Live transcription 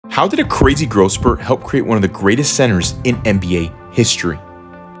How did a crazy growth spurt help create one of the greatest centers in NBA history?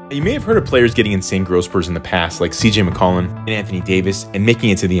 You may have heard of players getting insane growth spurts in the past, like CJ McCollum and Anthony Davis, and making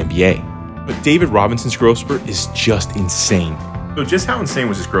it to the NBA. But David Robinson's growth spurt is just insane. So just how insane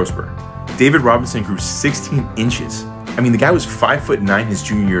was his growth spurt? David Robinson grew 16 inches. I mean, the guy was 5'9" his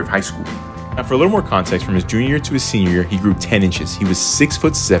junior year of high school. Now, for a little more context, from his junior year to his senior year, he grew 10 inches. He was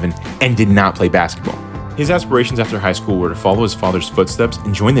 6'7" and did not play basketball. His aspirations after high school were to follow his father's footsteps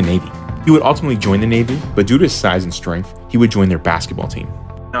and join the Navy. He would ultimately join the Navy, but due to his size and strength, he would join their basketball team.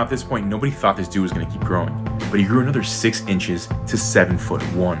 Now, at this point, nobody thought this dude was going to keep growing, but he grew another 6 inches to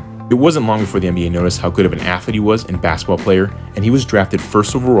 7'1". It wasn't long before the NBA noticed how good of an athlete he was and basketball player, and he was drafted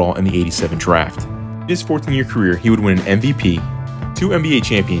first overall in the '87 draft. In his 14-year career, he would win an MVP, 2 NBA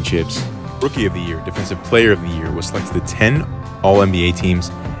championships, Rookie of the Year, Defensive Player of the Year, was selected to 10 All-NBA teams,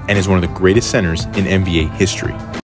 and is one of the greatest centers in NBA history.